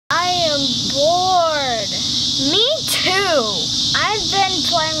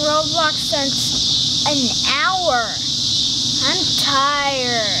An hour. I'm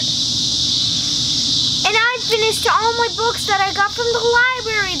tired. And I finished all my books that I got from the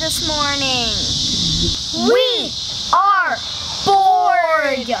library this morning. We are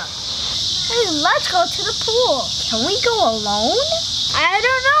bored. Hey, let's go to the pool. Can we go alone? I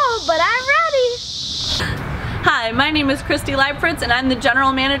don't know, but I'm ready. Hi, my name is Kristie and I'm the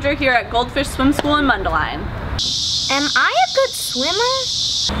general manager here at Goldfish Swim School in Mundelein. Am I a good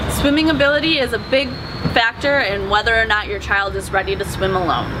swimmer? Swimming ability is a big factor in whether or not your child is ready to swim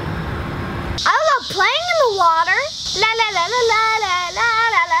alone. I love playing in the water. La la la la la la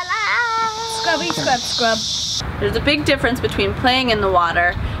la la la. Scrubby scrub scrub. There's a big difference between playing in the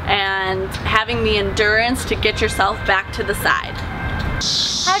water and having the endurance to get yourself back to the side.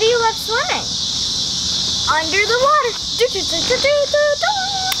 How do you love swimming? Under the water.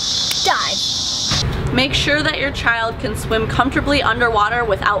 Dive. Make sure that your child can swim comfortably underwater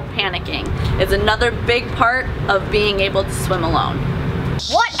without panicking. Is another big part of being able to swim alone.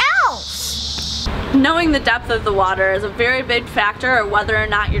 What else? Knowing the depth of the water is a very big factor of whether or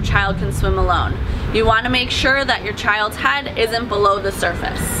not your child can swim alone. You want to make sure that your child's head isn't below the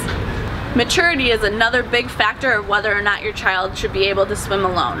surface. Maturity is another big factor of whether or not your child should be able to swim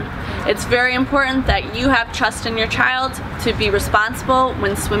alone. It's very important that you have trust in your child to be responsible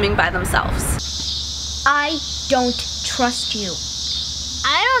when swimming by themselves. I don't trust you.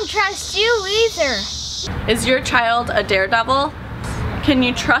 I don't trust you either. Is your child a daredevil? Can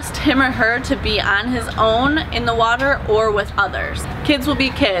you trust him or her to be on his own in the water or with others? Kids will be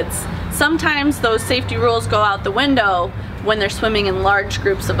kids. Sometimes those safety rules go out the window when they're swimming in large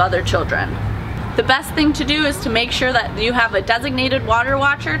groups of other children. The best thing to do is to make sure that you have a designated water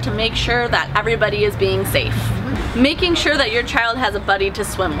watcher to make sure that everybody is being safe. Making sure that your child has a buddy to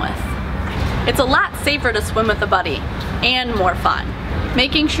swim with. It's a lot safer to swim with a buddy and more fun.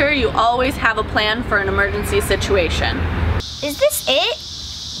 Making sure you always have a plan for an emergency situation. Is this it?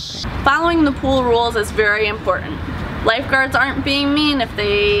 Following the pool rules is very important. Lifeguards aren't being mean if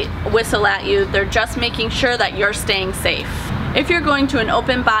they whistle at you, they're just making sure that you're staying safe. If you're going to an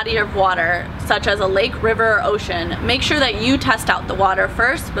open body of water, such as a lake, river, or ocean, make sure that you test out the water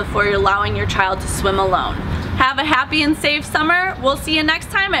first before you're allowing your child to swim alone. Have a happy and safe summer. We'll see you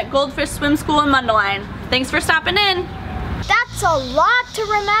next time at Goldfish Swim School in Mundelein. Thanks for stopping in. That's a lot to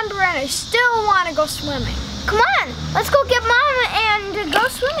remember and I still want to go swimming. Come on, let's go get Mom and go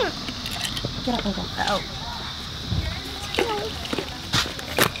swimming. Get up and go. Uh-oh.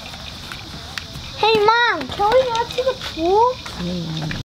 Hey Mom, can we go to the pool?